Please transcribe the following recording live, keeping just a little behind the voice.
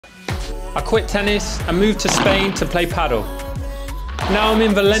I quit tennis and moved to Spain to play paddle. Now I'm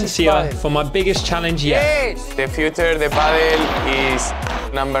in Valencia for my biggest challenge yet. The future, the paddle is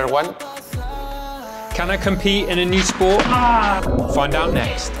 #1. Can I compete in a new sport? Find out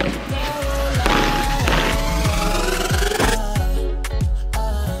next.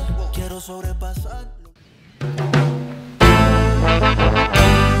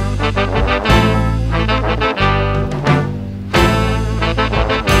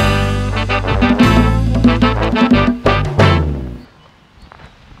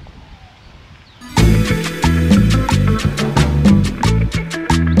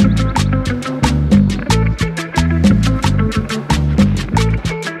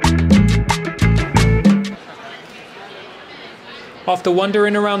 After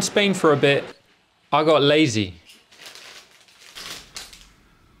wandering around Spain for a bit, I got lazy.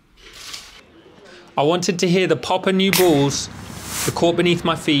 I wanted to hear the pop of new balls, the court beneath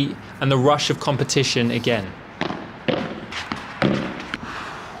my feet, and the rush of competition again.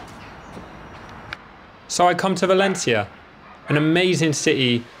 So I come to Valencia, an amazing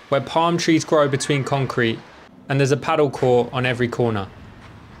city where palm trees grow between concrete, and there's a paddle court on every corner.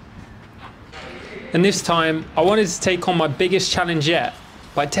 And this time, I wanted to take on my biggest challenge yet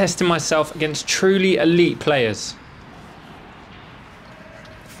by testing myself against truly elite players.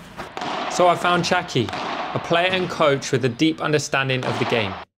 So I found Chucky, a player and coach with a deep understanding of the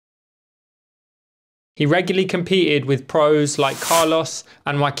game. He regularly competed with pros like Carlos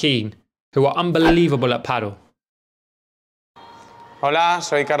and Joaquin, who are unbelievable at paddle. Hola,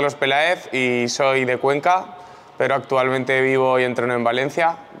 soy Carlos Peláez y soy de Cuenca, pero actualmente vivo y entreno en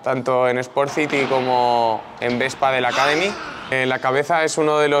Valencia, tanto en Sport City como en PADEL Academy. La cabeza es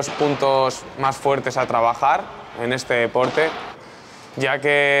uno de los puntos más fuertes a trabajar en este deporte, ya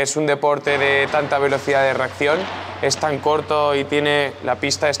que es un deporte de tanta velocidad de reacción, es tan corto y la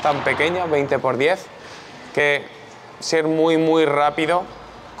pista es tan pequeña, 20×10, que ser muy rápido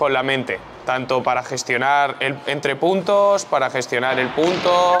con la mente, tanto para gestionar entre puntos, para gestionar el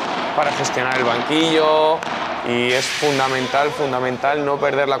punto, para gestionar el banquillo, y es fundamental no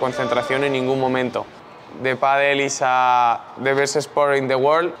perder la concentración en ningún momento. The paddle is the best sport in the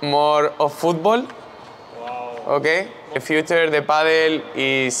world, more of football. Wow. Okay? In the future, the paddle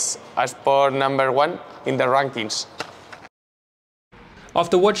is a sport #1 in the rankings.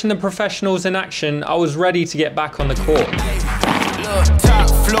 After watching the professionals in action, I was ready to get back on the court. Top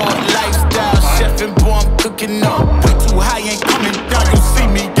floor lifestyle, chef and boy, I'm cooking up. Way too high, ain't coming down. You see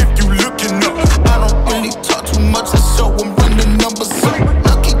me if you looking up. I don't really talk too much, so I'm running numbers up.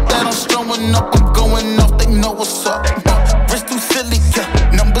 I keep that on slowing up, I'm going off, they know what's up. Wrist too silly, yeah.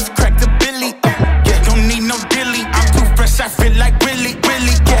 Numbers crack the Billy, yeah. Don't need no dilly, I'm too fresh, I feel like Willy,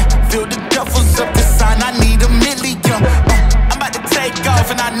 yeah. Feel the duffels up the sign, I need a million. I'm about to take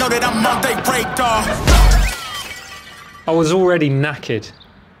off, and I know that I'm on they radar. I was already knackered.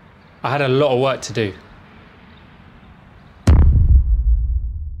 I had a lot of work to do.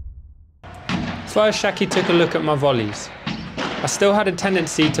 First, Shaki took a look at my volleys. I still had a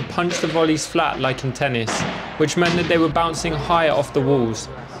tendency to punch the volleys flat like in tennis, which meant that they were bouncing higher off the walls,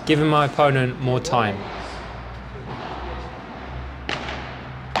 giving my opponent more time.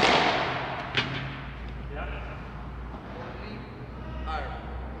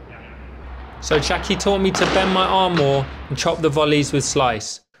 So Chucky taught me to bend my arm more and chop the volleys with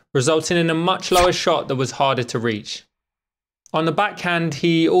slice, resulting in a much lower shot that was harder to reach. On the backhand,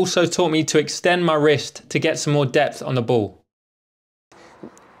 he also taught me to extend my wrist to get some more depth on the ball.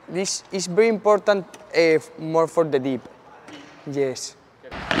 This is very important more for the deep. Yes.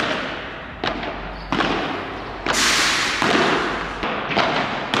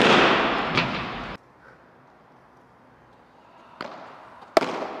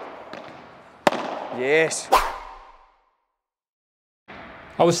 Yes.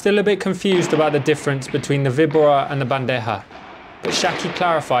 I was still a bit confused about the difference between the Vibora and the Bandeja, but Shaki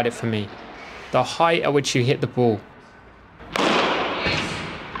clarified it for me, the height at which you hit the ball.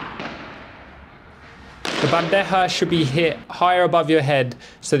 The Bandeja should be hit higher above your head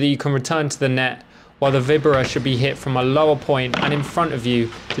so that you can return to the net, while the Vibora should be hit from a lower point and in front of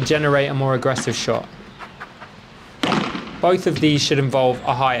you to generate a more aggressive shot. Both of these should involve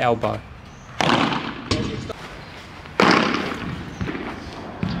a high elbow.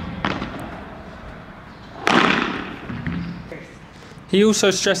 He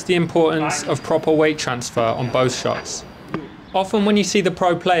also stressed the importance of proper weight transfer on both shots. Often when you see the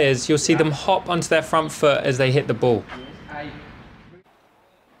pro players, you'll see them hop onto their front foot as they hit the ball.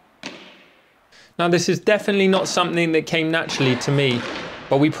 Now this is definitely not something that came naturally to me,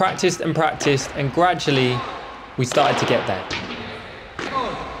 but we practiced and gradually we started to get there.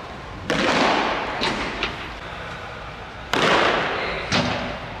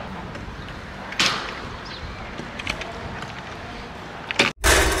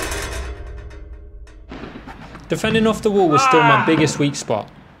 Defending off the wall was still my biggest weak spot,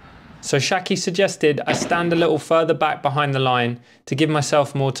 so Shaki suggested I stand a little further back behind the line to give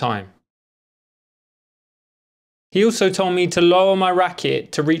myself more time. He also told me to lower my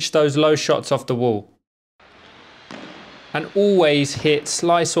racket to reach those low shots off the wall, and always hit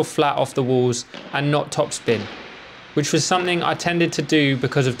slice or flat off the walls and not topspin, which was something I tended to do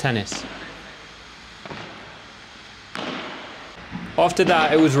because of tennis. After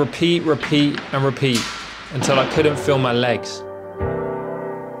that, it was repeat, repeat and repeat until I couldn't feel my legs.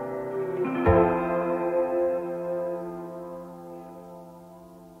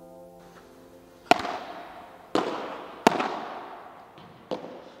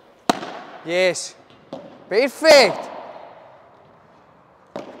 Yes, perfect.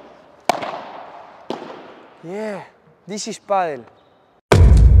 Yeah, this is paddle.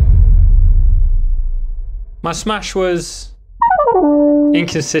 My smash was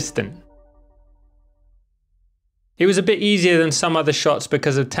inconsistent. It was a bit easier than some other shots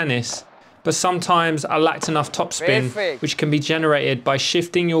because of tennis, but sometimes I lacked enough topspin, which can be generated by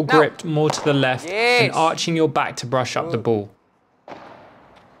shifting your grip more to the left and arching your back to brush up the ball.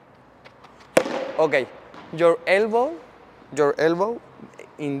 Okay, your elbow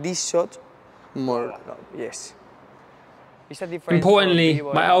in this shot more, yes. Importantly,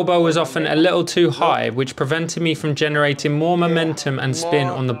 my elbow was often a little too high, which prevented me from generating more momentum and spin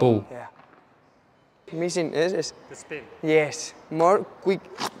on the ball. Yeah. Missing is the spin. Yes, more quick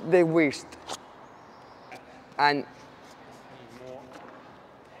the wrist. And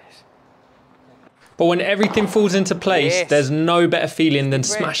but when everything falls into place, there's no better feeling than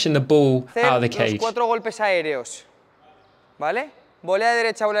smashing the ball out of the cage. Cuatro golpes aéreos. ¿Vale? Volea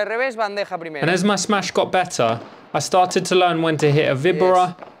derecha, volea revés, bandeja primero. And as my smash got better, I started to learn when to hit a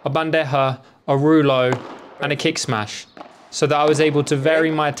Vibora, a Bandeja, a Rulo, and a kick smash, so that I was able to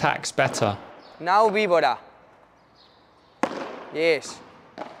vary my attacks better. Now Vibora. Yes.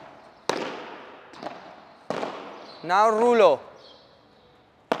 Now Rulo.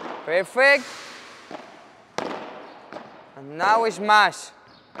 Perfect. And now smash.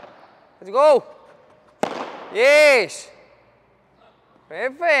 Let's go. Yes.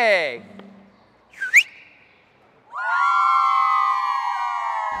 Perfect.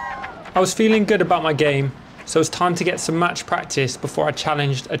 I was feeling good about my game, so it was time to get some match practice before I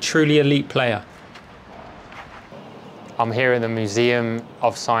challenged a truly elite player. I'm here in the Museum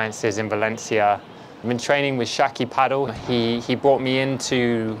of Sciences in Valencia. I've been training with Shaki PADEL. He brought me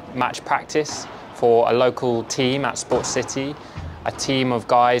into match practice for a local team at Sports City, a team of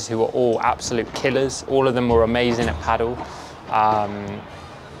guys who were all absolute killers. All of them were amazing at PADEL.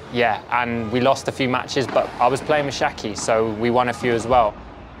 Yeah, and we lost a few matches, but I was playing with Shaki, so we won a few as well.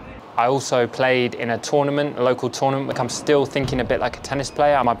 I also played in a tournament, a local tournament. I'm still thinking a bit like a tennis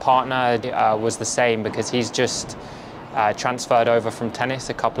player. My partner was the same because he's just transferred over from tennis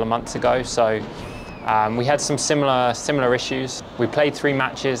a couple of months ago. So we had some similar issues. We played 3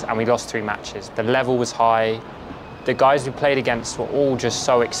 matches and we lost 3 matches. The level was high. The guys we played against were all just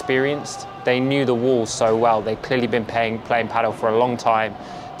so experienced. They knew the walls so well. They'd clearly been playing paddle for a long time.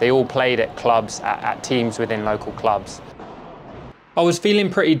 They all played at clubs, at teams within local clubs. I was feeling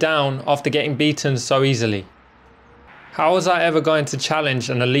pretty down after getting beaten so easily. How was I ever going to challenge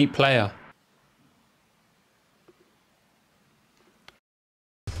an elite player?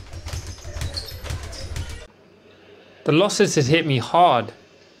 The losses had hit me hard,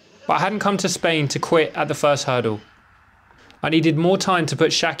 but I hadn't come to Spain to quit at the first hurdle. I needed more time to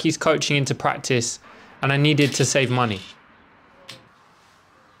put Shaki's coaching into practice, and I needed to save money.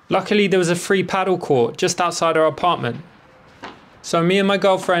 Luckily, there was a free paddle court just outside our apartment. So me and my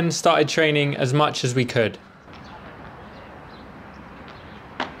girlfriend started training as much as we could.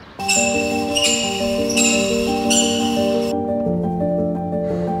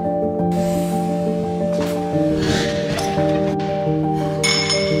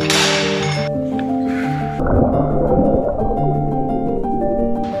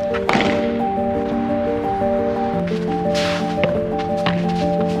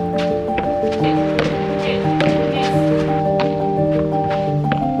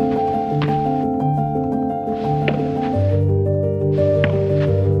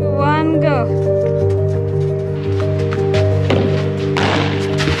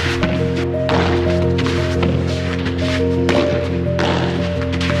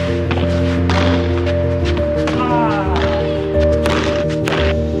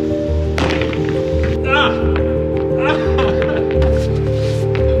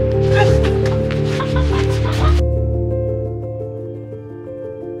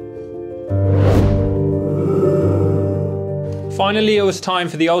 Finally, it was time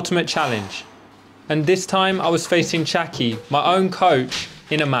for the ultimate challenge, and this time I was facing Chaki, my own coach,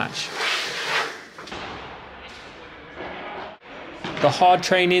 in a match. The hard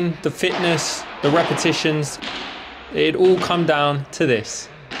training, the fitness, the repetitions, it all come down to this.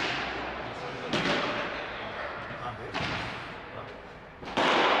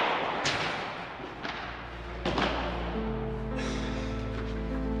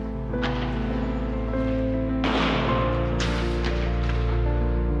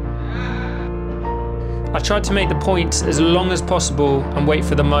 I tried to make the points as long as possible and wait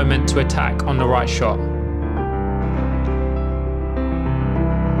for the moment to attack on the right shot.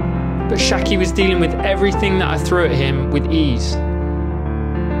 But Shaki was dealing with everything that I threw at him with ease.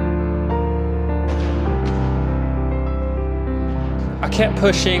 I kept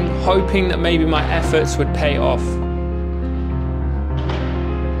pushing, hoping that maybe my efforts would pay off.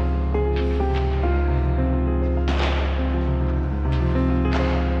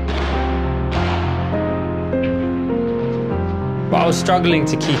 But I was struggling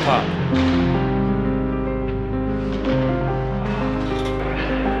to keep up.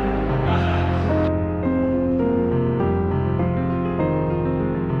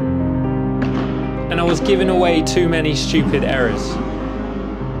 And I was giving away too many stupid errors.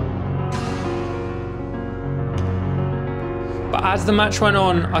 But as the match went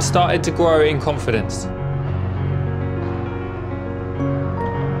on, I started to grow in confidence.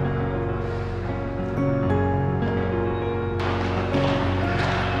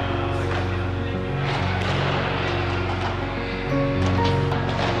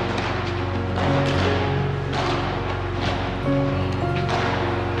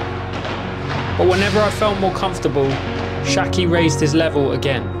 But whenever I felt more comfortable, Shaki raised his level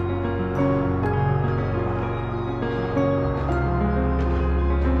again.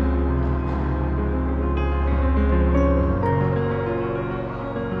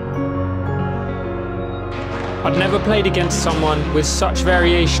 I'd never played against someone with such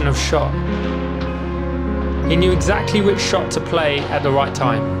variation of shot. He knew exactly which shot to play at the right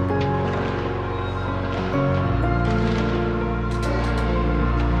time.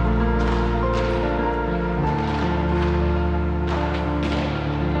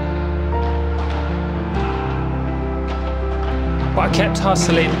 But I kept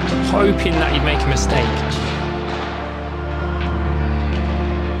hustling, hoping that he'd make a mistake.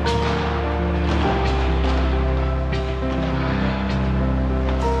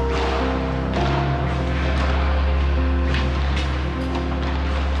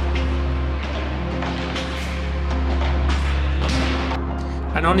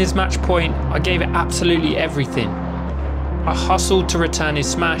 And on his match point, I gave it absolutely everything. I hustled to return his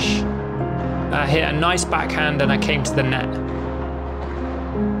smash. I hit a nice backhand and I came to the net.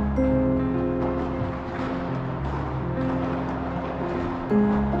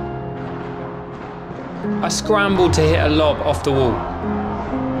 I scrambled to hit a lob off the wall.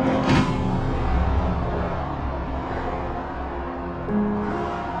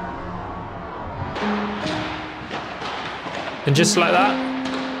 And just like that,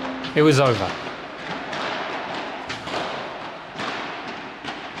 it was over.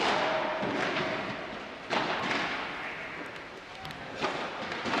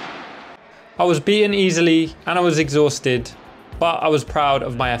 I was beaten easily and I was exhausted, but I was proud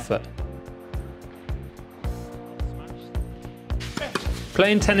of my effort.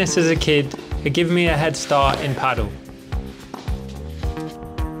 Playing tennis as a kid had given me a head start in paddle.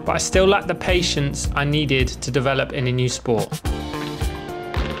 But I still lacked the patience I needed to develop in a new sport.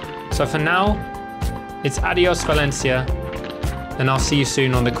 So for now, it's adios Valencia, and I'll see you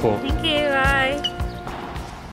soon on the court. Thank you.